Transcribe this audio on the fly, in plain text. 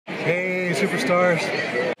Hey, superstars.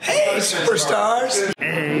 Hey, superstars.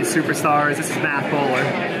 Hey, superstars. This is Matt Bowler.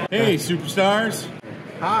 Hey, superstars.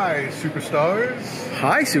 Hi, superstars.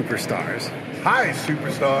 Hi, superstars. Hi,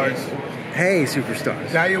 superstars. Hey,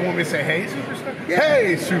 superstars. Now you want me to say, hey, superstars? Yeah.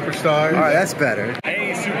 Hey, superstars. All right, that's better.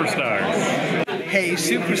 Hey, superstars. Hey,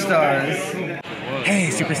 superstars. Hey,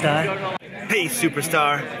 superstar. Hey,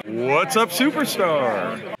 superstar. What's up,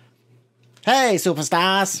 superstar? Hey,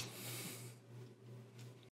 superstars.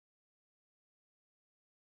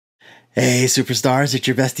 Hey, superstars, it's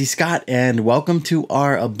your bestie Scott, and welcome to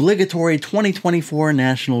our obligatory 2024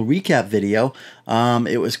 national recap video.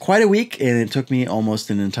 It was quite a week, and it took me almost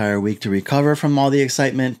an entire week to recover from all the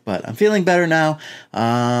excitement, but I'm feeling better now.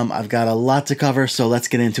 I've got a lot to cover, so let's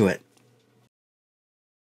get into it.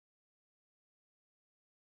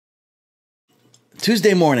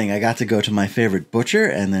 Tuesday morning, I got to go to my favorite butcher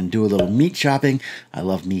and then do a little meat shopping. I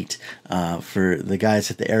love meat for the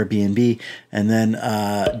guys at the Airbnb. And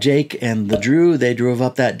then Jake and the Drew, they drove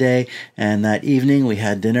up that day. And that evening, we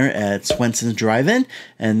had dinner at Swenson's Drive-In.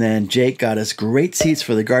 And then Jake got us great seats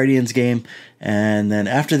for the Guardians game. And then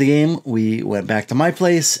after the game, we went back to my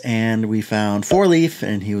place and we found Four Leaf,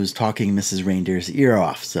 and he was talking Mrs. Reindeer's ear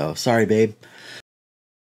off. So sorry, babe.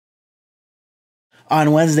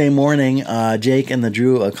 On Wednesday morning, Jake and the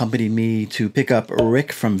Drew accompanied me to pick up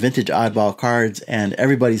Rick from Vintage Oddball Cards and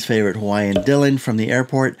everybody's favorite Hawaiian Dylan from the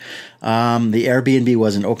airport. The Airbnb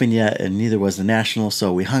wasn't open yet, and neither was the National,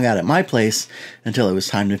 so we hung out at my place until it was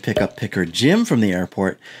time to pick up Picker Jim from the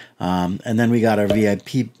airport. And then we got our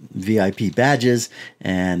VIP badges,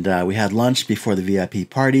 and we had lunch before the VIP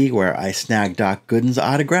party where I snagged Doc Gooden's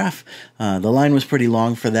autograph. The line was pretty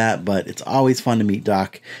long for that, but it's always fun to meet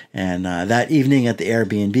Doc. And that evening at the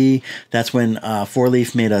Airbnb, that's when Four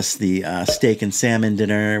Leaf made us the steak and salmon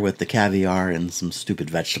dinner with the caviar and some stupid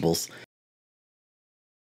vegetables.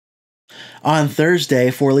 On Thursday,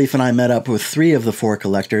 Four Leaf and I met up with 3 of the 4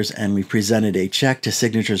 collectors, and we presented a check to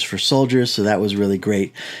Signatures for Soldiers, so that was really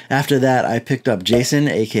great. After that, I picked up Jason,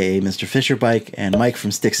 aka Mr. Fisher Bike, and Mike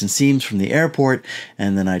from Sticks and Seams from the airport,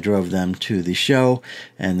 and then I drove them to the show,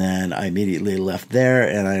 and then I immediately left there,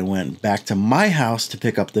 and I went back to my house to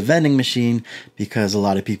pick up the vending machine, because a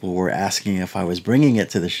lot of people were asking if I was bringing it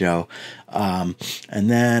to the show. And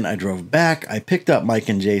then I drove back. I picked up Mike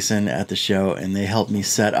and Jason at the show, and they helped me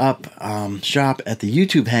set up shop at the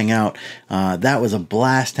YouTube Hangout. That was a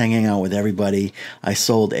blast hanging out with everybody. I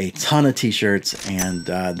sold a ton of t-shirts, and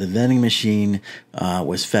the vending machine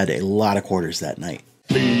was fed a lot of quarters that night.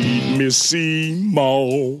 Feed me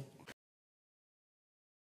Seymour.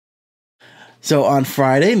 So on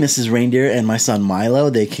Friday, Mrs. Reindeer and my son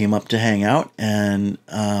Milo, they came up to hang out, and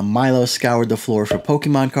Milo scoured the floor for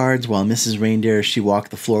Pokemon cards while Mrs. Reindeer, she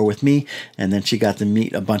walked the floor with me, and then she got to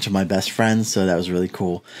meet a bunch of my best friends, so that was really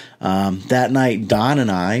cool. That night, Don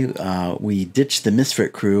and I, we ditched the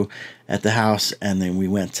Misfit crew at the house, and then we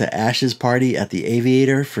went to Ash's party at the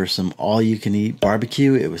Aviator for some all-you-can-eat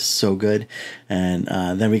barbecue. It was so good. And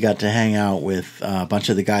then we got to hang out with a bunch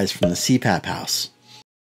of the guys from the CPAP house.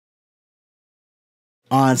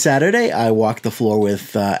 On Saturday, I walked the floor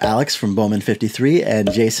with Alex from Bowman 53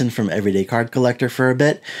 and Jason from Everyday Card Collector for a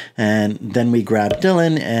bit, and then we grabbed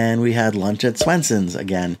Dylan and we had lunch at Swenson's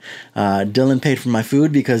again. Dylan paid for my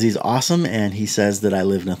food because he's awesome, and he says that I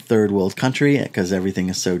live in a third world country because everything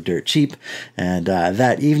is so dirt cheap. And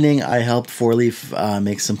that evening, I helped Four Leaf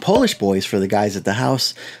make some Polish boys for the guys at the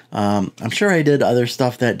house. I'm sure I did other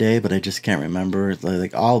stuff that day, but I just can't remember.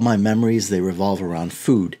 Like all my memories, they revolve around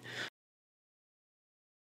food.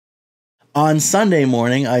 On Sunday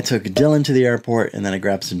morning, I took Dylan to the airport, and then I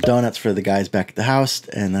grabbed some donuts for the guys back at the house,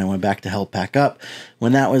 and then I went back to help pack up.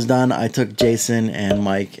 When that was done, I took Jason and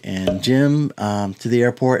Mike and Jim to the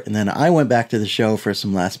airport, and then I went back to the show for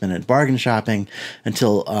some last-minute bargain shopping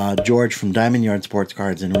until George from Diamond Yard Sports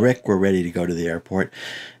Cards and Rick were ready to go to the airport.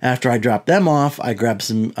 After I dropped them off, I grabbed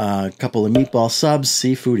some couple of meatball subs,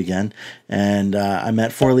 seafood again, and I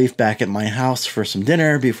met Four Leaf back at my house for some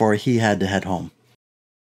dinner before he had to head home.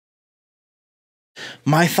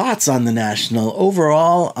 My thoughts on the National.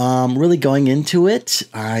 Overall, really going into it,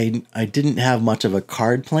 I didn't have much of a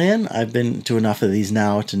card plan. I've been to enough of these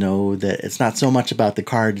now to know that it's not so much about the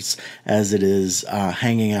cards as it is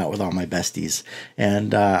hanging out with all my besties.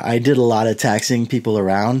 And I did a lot of taxing people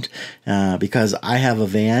around because I have a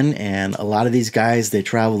van, and a lot of these guys, they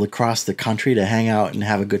travel across the country to hang out and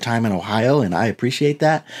have a good time in Ohio, and I appreciate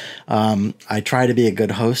that. I try to be a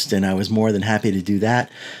good host, and I was more than happy to do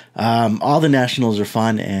that. All the National Nationals are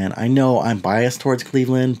fun, and I know I'm biased towards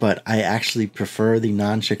Cleveland, but I actually prefer the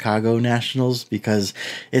non-Chicago Nationals because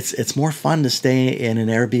it's more fun to stay in an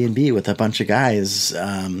Airbnb with a bunch of guys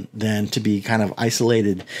than to be kind of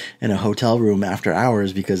isolated in a hotel room after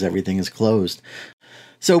hours because everything is closed.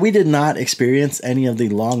 So we did not experience any of the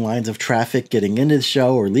long lines of traffic getting into the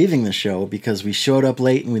show or leaving the show because we showed up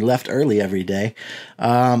late and we left early every day.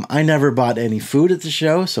 I never bought any food at the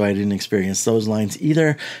show, so I didn't experience those lines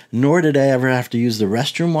either, nor did I ever have to use the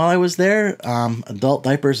restroom while I was there. Adult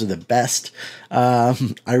diapers are the best. I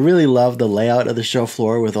really love the layout of the show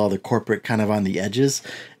floor with all the corporate kind of on the edges.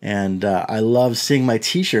 And I love seeing my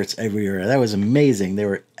t-shirts everywhere. That was amazing. They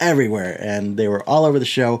were everywhere, and they were all over the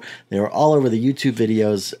show. They were all over the YouTube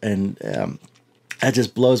videos, and that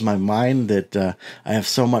just blows my mind that I have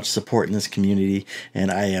so much support in this community, and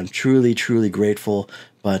I am truly, truly grateful.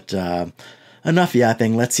 But enough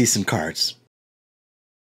yapping. Let's see some cards.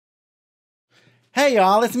 Hey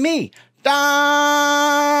y'all, it's me,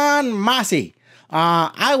 Don Mossi.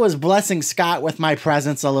 I was blessing Scott with my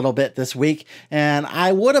presence a little bit this week, and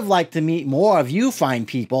I would have liked to meet more of you fine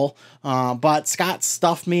people, but Scott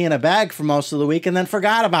stuffed me in a bag for most of the week and then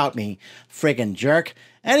forgot about me. Friggin' jerk.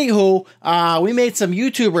 Anywho, we made some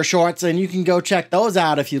YouTuber shorts, and you can go check those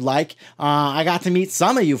out if you like. I got to meet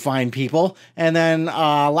some of you fine people, and then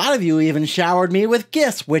a lot of you even showered me with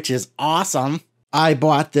gifts, which is awesome. I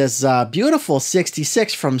bought this beautiful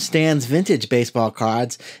 66 from Stan's Vintage Baseball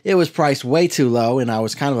Cards. It was priced way too low, and I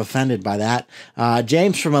was kind of offended by that.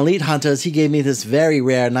 James from Elite Hunters, he gave me this very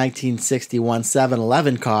rare 1961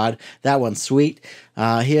 7-Eleven card. That one's sweet.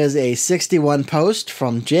 Here's a 61 post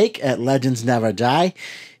from Jake at Legends Never Die.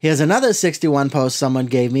 Here's another 61 post someone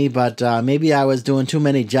gave me, but maybe I was doing too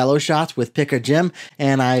many Jello shots with Picker Jim,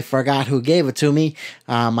 and I forgot who gave it to me.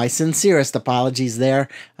 My sincerest apologies there.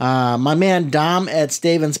 My man Dom at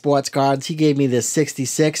Staven Sports Cards, he gave me this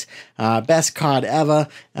 66. Best card ever,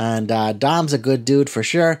 and Dom's a good dude for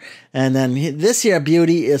sure. And then this here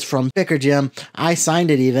beauty is from Picker Jim. I signed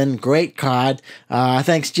it even. Great card.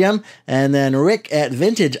 Thanks, Jim. And then Rick at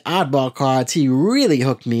Vintage Oddball Cards, he really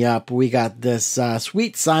hooked me up. We got this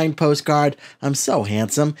sweet signed postcard. I'm so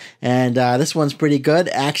handsome. And this one's pretty good.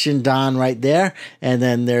 Action Don right there. And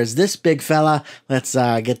then there's this big fella. Let's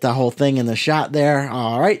get the whole thing in the shot there.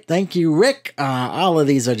 All right. Thank you, Rick. All of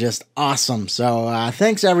these are just awesome. So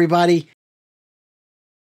thanks, everybody.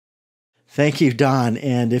 Thank you, Don.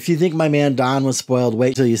 And if you think my man Don was spoiled,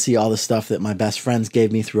 wait till you see all the stuff that my best friends gave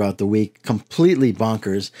me throughout the week. Completely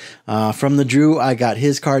bonkers. From the Drew, I got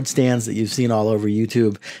his card stands that you've seen all over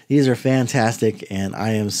YouTube. These are fantastic, and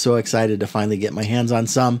I am so excited to finally get my hands on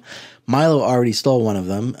some. Milo already stole one of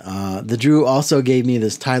them. The Drew also gave me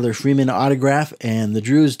this Tyler Freeman autograph, and the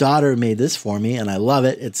Drew's daughter made this for me, and I love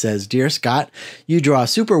it. It says, "Dear Scott, you draw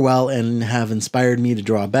super well and have inspired me to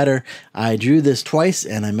draw better. I drew this twice,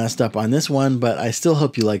 and I messed up on this one, but I still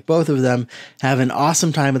hope you like both of them. Have an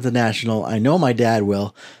awesome time at the National. I know my dad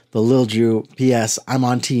will. The Lil Drew. P.S. I'm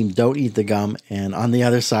on team Don't Eat the Gum." And on the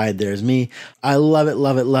other side, there's me. I love it,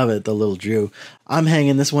 love it, love it, the Lil Drew. I'm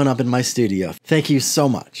hanging this one up in my studio. Thank you so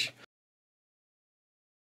much.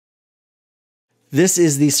 This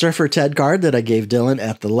is the Surfer Ted card that I gave Dylan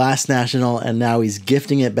at the last National, and now he's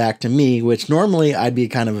gifting it back to me, which normally I'd be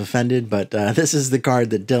kind of offended, but this is the card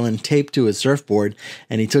that Dylan taped to his surfboard,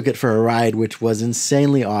 and he took it for a ride, which was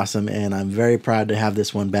insanely awesome, and I'm very proud to have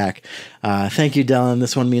this one back. Thank you, Dylan.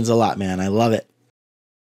 This one means a lot, man. I love it.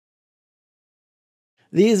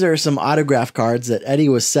 These are some autograph cards that Eddie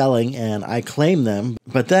was selling, and I claimed them,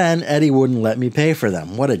 but then Eddie wouldn't let me pay for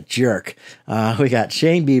them. What a jerk. We got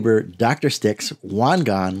Shane Bieber, Dr. Sticks, Juan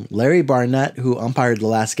Gon, Larry Barnett, who umpired the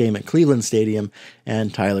last game at Cleveland Stadium,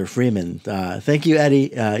 and Tyler Freeman. Thank you,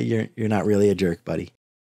 Eddie. You're not really a jerk, buddy.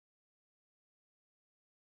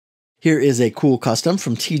 Here is a cool custom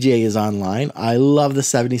from TJ is Online. I love the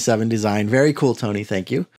 77 design. Very cool, Tony.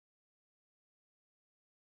 Thank you.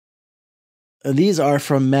 These are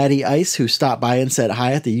from Maddie Ice, who stopped by and said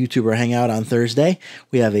hi at the YouTuber Hangout on Thursday.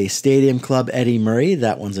 We have a Stadium Club Eddie Murray.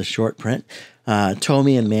 That one's a short print.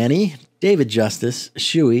 Tommy and Manny, David Justice,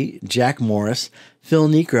 Shuey, Jack Morris, Phil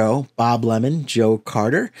Necro, Bob Lemon, Joe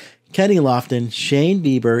Carter, Kenny Lofton, Shane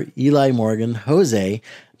Bieber, Eli Morgan, Jose,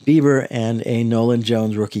 Bieber, and a Nolan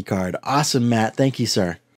Jones rookie card. Awesome, Matt. Thank you,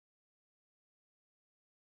 sir.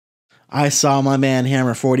 I saw my man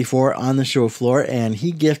Hammer 44 on the show floor, and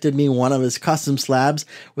he gifted me one of his custom slabs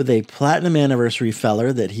with a platinum anniversary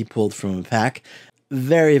feller that he pulled from a pack.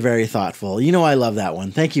 Very, very thoughtful. You know I love that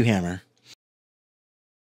one. Thank you, Hammer.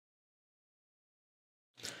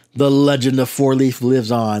 The legend of Four Leaf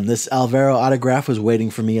lives on. This Alvaro autograph was waiting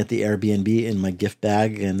for me at the Airbnb in my gift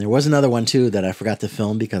bag, and there was another one too that I forgot to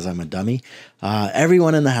film because I'm a dummy.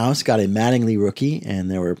 Everyone in the house got a Mattingly rookie,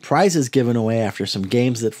 and there were prizes given away after some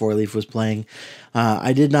games that Four Leaf was playing.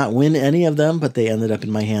 I did not win any of them, but they ended up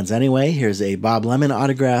in my hands anyway. Here's a Bob Lemon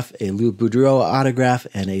autograph, a Lou Boudreau autograph,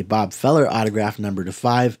 and a Bob Feller autograph numbered to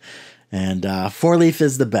 5. And Four Leaf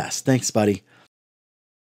is the best. Thanks, buddy.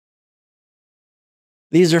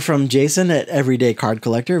 These are from Jason at Everyday Card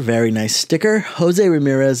Collector. Very nice sticker. Jose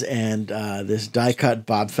Ramirez and this die-cut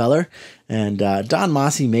Bob Feller. And Don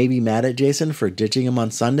Mossi may be mad at Jason for ditching him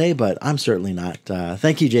on Sunday, but I'm certainly not.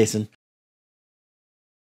 Thank you, Jason.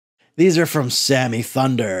 These are from Sammy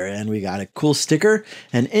Thunder, and we got a cool sticker,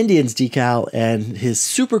 an Indians decal, and his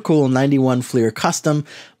super cool 91 Fleer Custom.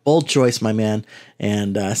 Bold choice, my man.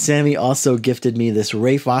 And Sammy also gifted me this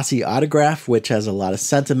Ray Fosse autograph, which has a lot of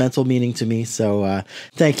sentimental meaning to me, so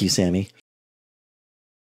thank you, Sammy.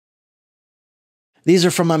 These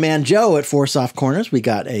are from my man Joe at Four Soft Corners. We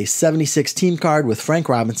got a 76 team card with Frank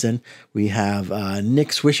Robinson. We have Nick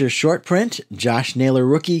Swisher short print, Josh Naylor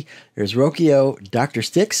rookie. There's Rocchio, Dr.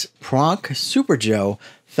 Sticks, Pronk, Super Joe,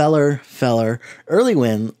 Feller, Early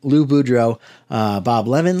Win, Lou Boudreau, Bob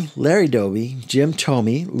Lemon, Larry Doby, Jim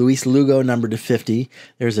Thome, Luis Lugo numbered to 50.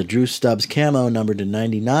 There's a Drew Stubbs camo numbered to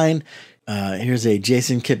 99. Here's a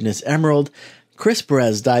Jason Kipnis Emerald. Chris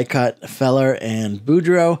Perez die cut, Feller and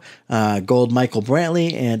Boudreau, gold Michael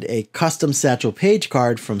Brantley, and a custom Satchel Paige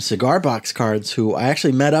card from Cigar Box Cards, who I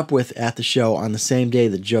actually met up with at the show on the same day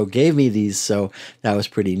that Joe gave me these, so that was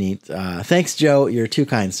pretty neat. Thanks, Joe. You're too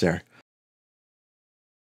kind, sir.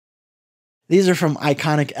 These are from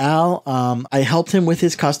Iconic Al. I helped him with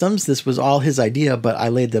his customs. This was all his idea, but I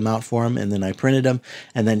laid them out for him, and then I printed them,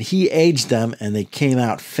 and then he aged them, and they came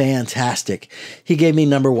out fantastic. He gave me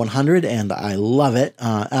number 100, and I love it.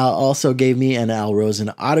 Al also gave me an Al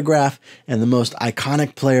Rosen autograph, and the most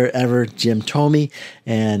iconic player ever, Jim Thome,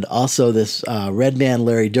 and also this Red Man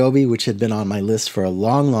Larry Doby, which had been on my list for a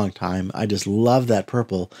long, long time. I just love that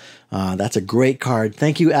purple. That's a great card.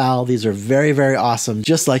 Thank you, Al. These are very, very awesome,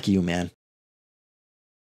 just like you, man.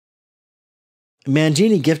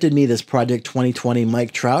 Mangini gifted me this Project 2020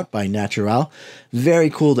 Mike Trout by Natural. Very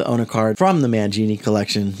cool to own a card from the Mangini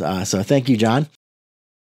collection, so thank you, John.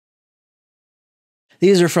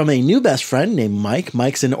 These are from a new best friend named Mike.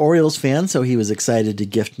 Mike's an Orioles fan, so he was excited to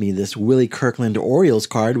gift me this Willie Kirkland Orioles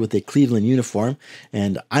card with a Cleveland uniform,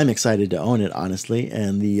 and I'm excited to own it, honestly.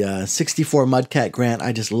 And the 64 Mudcat Grant,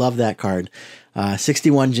 I just love that card.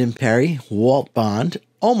 61 Jim Perry, Walt Bond,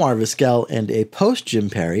 Omar Vizquel, and a post Jim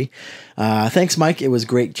Perry. Thanks, Mike. It was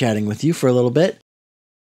great chatting with you for a little bit.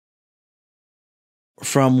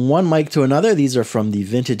 From one Mike to another, these are from the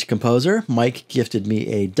Vintage Composer. Mike gifted me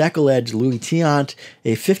a Decal Edge Louis Tiant,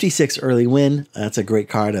 a 56 Early Win. That's a great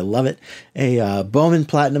card. I love it. A Bowman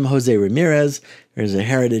Platinum Jose Ramirez. There's a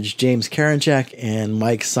Heritage James Karinchak, and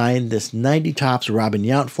Mike signed this 90 Topps Robin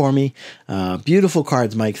Yount for me. Beautiful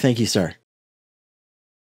cards, Mike. Thank you, sir.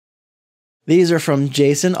 These are from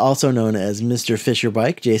Jason, also known as Mr. Fisher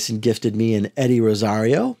Bike. Jason gifted me an Eddie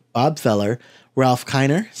Rosario, Bob Feller, Ralph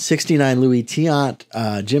Kiner, 69 Louis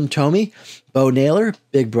Tiant, Jim Thome, Bo Naylor,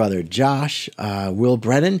 Big Brother Josh, Will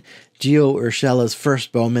Brennan, Gio Urshela's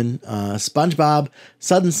first Bowman, SpongeBob,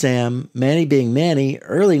 Sudden Sam, Manny Being Manny,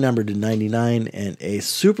 early numbered to 99, and a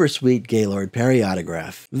super sweet Gaylord Perry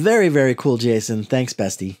autograph. Very, very cool, Jason. Thanks,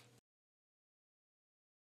 bestie.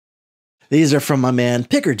 These are from my man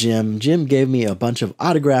Picker Jim. Jim gave me a bunch of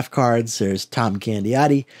autograph cards. There's Tom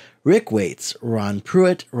Candiotti, Rick Waits, Ron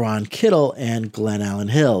Pruitt, Ron Kittle, and Glenn Allen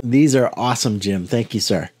Hill. These are awesome, Jim. Thank you,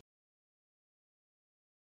 sir.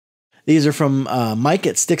 These are from Mike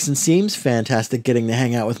at Sticks and Seams. Fantastic getting to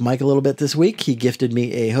hang out with Mike a little bit this week. He gifted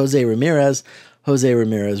me a Jose Ramirez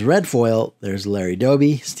red foil. There's Larry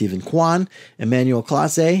Doby, Stephen Kwan, Emmanuel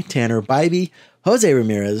Clase, Tanner Bybee, Jose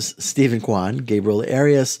Ramirez, Stephen Kwan, Gabriel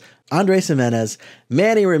Arias, Andres Jimenez,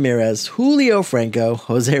 Manny Ramirez, Julio Franco,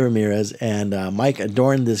 Jose Ramirez, and Mike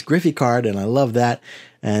adorned this Griffey card, and I love that.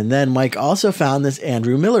 And then Mike also found this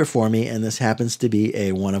Andrew Miller for me, and this happens to be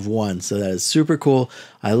a 1 of 1. So that is super cool.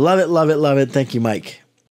 I love it, love it, love it. Thank you, Mike.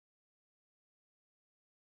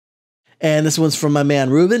 And this one's from my man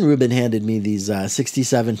Ruben. Ruben handed me these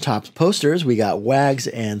 67 Topps posters. We got Wags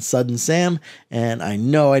and Sudden Sam, and I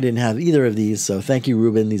know I didn't have either of these, so thank you,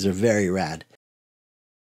 Ruben. These are very rad.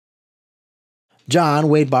 John,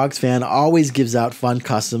 Wade Boggs fan, always gives out fun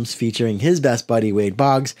customs featuring his best buddy, Wade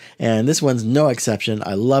Boggs, and this one's no exception.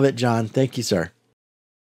 I love it, John. Thank you, sir.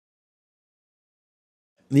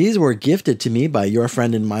 These were gifted to me by your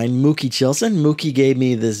friend and mine, Mookie Chilson. Mookie gave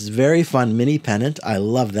me this very fun mini pennant. I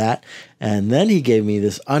love that. And then he gave me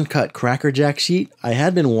this uncut Cracker Jack sheet. I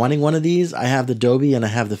had been wanting one of these. I have the Dobie and I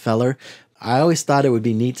have the Feller. I always thought it would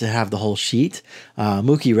be neat to have the whole sheet.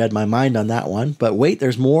 Mookie read my mind on that one. But wait,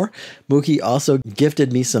 there's more. Mookie also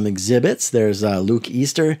gifted me some exhibits. There's Luke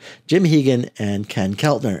Easter, Jim Hegan, and Ken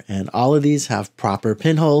Keltner. And all of these have proper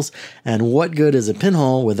pinholes. And what good is a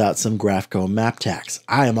pinhole without some Graphco map tacks?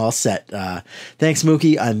 I am all set. Thanks,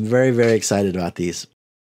 Mookie. I'm very, very excited about these.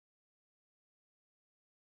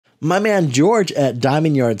 My man George at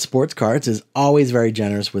Diamond Yard Sports Cards is always very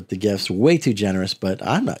generous with the gifts, way too generous, but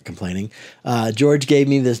I'm not complaining. George gave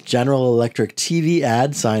me this General Electric TV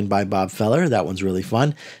ad signed by Bob Feller. That one's really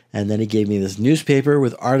fun. And then he gave me this newspaper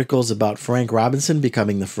with articles about Frank Robinson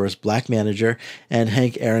becoming the first black manager and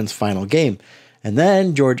Hank Aaron's final game. And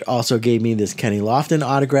then George also gave me this Kenny Lofton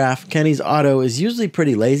autograph. Kenny's auto is usually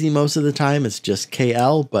pretty lazy most of the time. It's just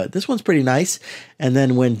KL, but this one's pretty nice. And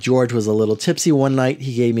then when George was a little tipsy one night,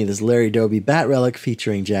 he gave me this Larry Doby bat relic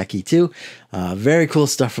featuring Jackie too. Very cool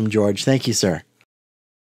stuff from George. Thank you, sir.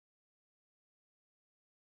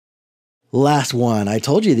 Last one. I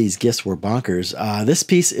told you these gifts were bonkers. This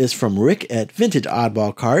piece is from Rick at Vintage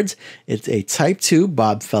Oddball Cards. It's a Type 2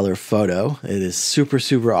 Bob Feller photo. It is super,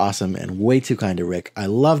 super awesome and way too kind of Rick. I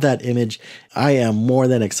love that image. I am more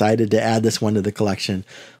than excited to add this one to the collection.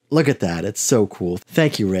 Look at that. It's so cool.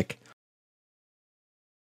 Thank you, Rick.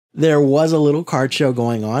 There was a little card show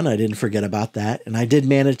going on. I didn't forget about that. And I did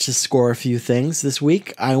manage to score a few things this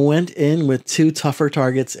week. I went in with 2 tougher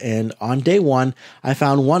targets, and on day 1, I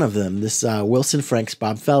found one of them, this Wilson Franks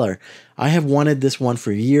Bob Feller. I have wanted this one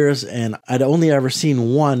for years, and I'd only ever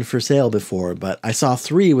seen one for sale before, but I saw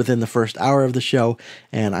 3 within the first hour of the show,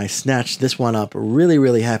 and I snatched this one up. Really,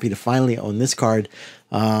 really happy to finally own this card.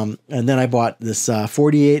 And then I bought this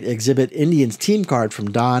 48 Exhibit Indians team card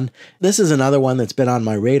from Don. This is another one that's been on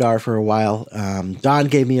my radar for a while. Don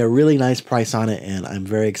gave me a really nice price on it, and I'm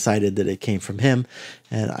very excited that it came from him.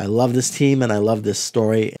 And I love this team, and I love this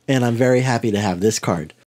story, and I'm very happy to have this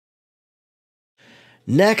card.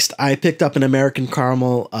 Next, I picked up an American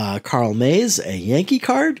Caramel Carl Mays, a Yankee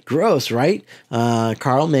card. Gross, right?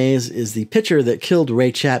 Carl Mays is the pitcher that killed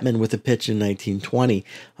Ray Chapman with a pitch in 1920.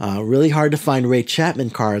 Really hard to find Ray Chapman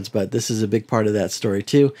cards, but this is a big part of that story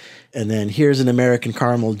too. And then here's an American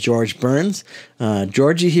Caramel George Burns.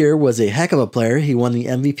 Georgie here was a heck of a player. He won the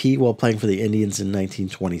MVP while playing for the Indians in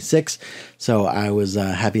 1926, so I was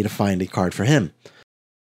happy to find a card for him.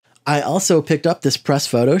 I also picked up this press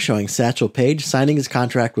photo showing Satchel Paige signing his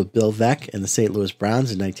contract with Bill Veeck and the St. Louis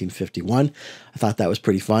Browns in 1951. I thought that was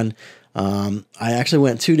pretty fun. I actually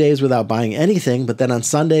went 2 days without buying anything, but then on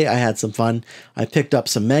Sunday I had some fun. I picked up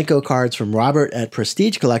some Manco cards from Robert at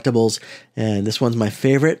Prestige Collectibles, and this one's my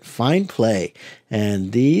favorite, Fine Play.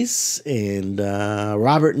 And these, and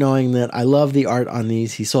Robert, knowing that I love the art on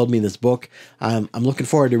these, he sold me this book. I'm looking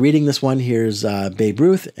forward to reading this one. Here's Babe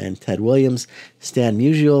Ruth and Ted Williams, Stan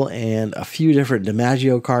Musial, and a few different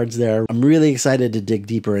DiMaggio cards there. I'm really excited to dig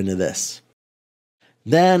deeper into this.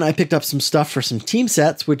 Then I picked up some stuff for some team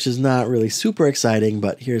sets, which is not really super exciting,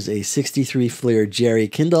 but here's a 63 Fleer Jerry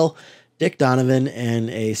Kindle, Dick Donovan, and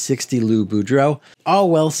a 60 Lou Boudreau, all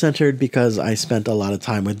well-centered because I spent a lot of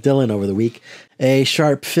time with Dylan over the week. A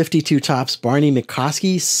Sharp 52 Topps Barney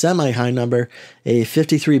McCoskey, semi-high number, a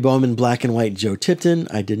 53 Bowman Black and White Joe Tipton,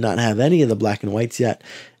 I did not have any of the black and whites yet,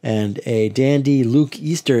 and a Dandy Luke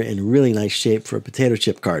Easter in really nice shape for a potato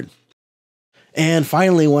chip card. And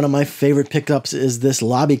finally, one of my favorite pickups is this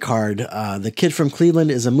lobby card. The Kid from Cleveland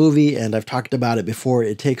is a movie, and I've talked about it before.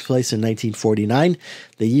 It takes place in 1949,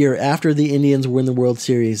 the year after the Indians win the World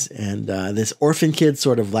Series, and this orphan kid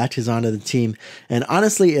sort of latches onto the team. And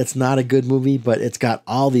honestly, it's not a good movie, but it's got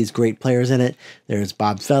all these great players in it. There's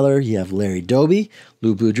Bob Feller, you have Larry Doby,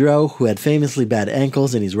 Lou Boudreau, who had famously bad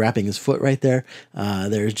ankles, and he's wrapping his foot right there.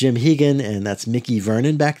 There's Jim Hegan, and that's Mickey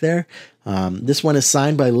Vernon back there. This one is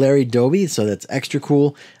signed by Larry Doby, so that's extra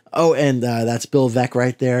cool. Oh, and that's Bill Veeck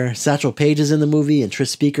right there. Satchel Paige is in the movie, and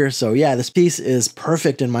Tris Speaker. So yeah, this piece is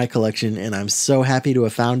perfect in my collection, and I'm so happy to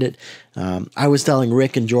have found it. I was telling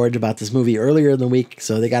Rick and George about this movie earlier in the week,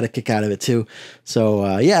 so they got a kick out of it too.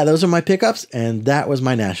 So yeah, those are my pickups, and that was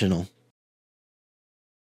my national.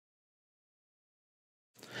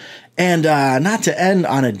 And not to end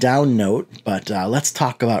on a down note, but let's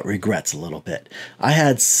talk about regrets a little bit. I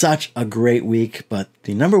had such a great week, but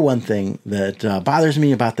the number one thing that bothers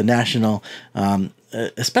me about the National,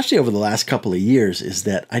 especially over the last couple of years, is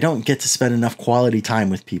that I don't get to spend enough quality time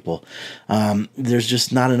with people. There's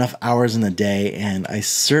just not enough hours in the day, and I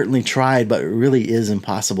certainly tried, but it really is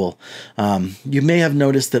impossible. You may have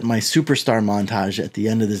noticed that my superstar montage at the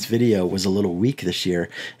end of this video was a little weak this year,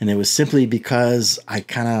 and it was simply because I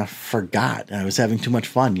kind of forgot. I was having too much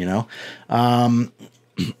fun, you know.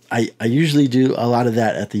 I usually do a lot of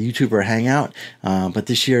that at the YouTuber Hangout, but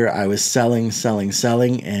this year I was selling,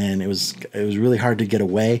 and it was really hard to get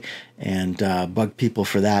away and bug people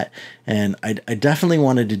for that. And I definitely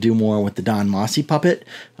wanted to do more with the Don Mossi puppet,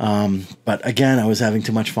 but again, I was having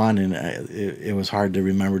too much fun, and it was hard to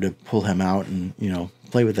remember to pull him out and, you know,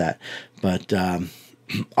 play with that. But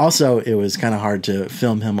also, it was kind of hard to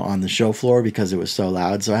film him on the show floor because it was so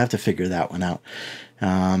loud, so I have to figure that one out.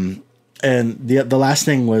 And the last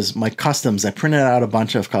thing was my customs. I printed out a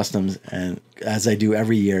bunch of customs, and as I do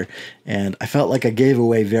every year, and I felt like I gave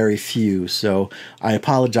away very few, so I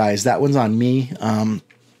apologize. That one's on me.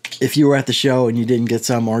 If you were at the show and you didn't get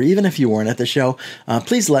some, or even if you weren't at the show,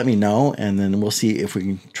 please let me know, and then we'll see if we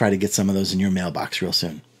can try to get some of those in your mailbox real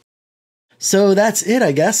soon. So that's it,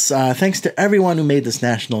 I guess. Thanks to everyone who made this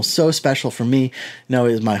national so special for me. You know,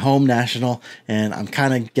 it was my home national, and I'm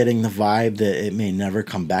kind of getting the vibe that it may never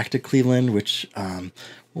come back to Cleveland, which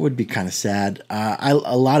would be kind of sad. A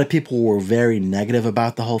lot of people were very negative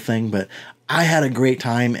about the whole thing, but I had a great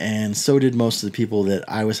time, and so did most of the people that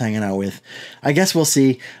I was hanging out with. I guess we'll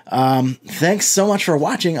see. Thanks so much for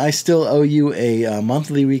watching. I still owe you a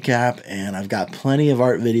monthly recap, and I've got plenty of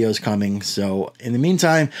art videos coming. So in the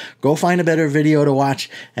meantime, go find a better video to watch,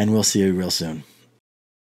 and we'll see you real soon.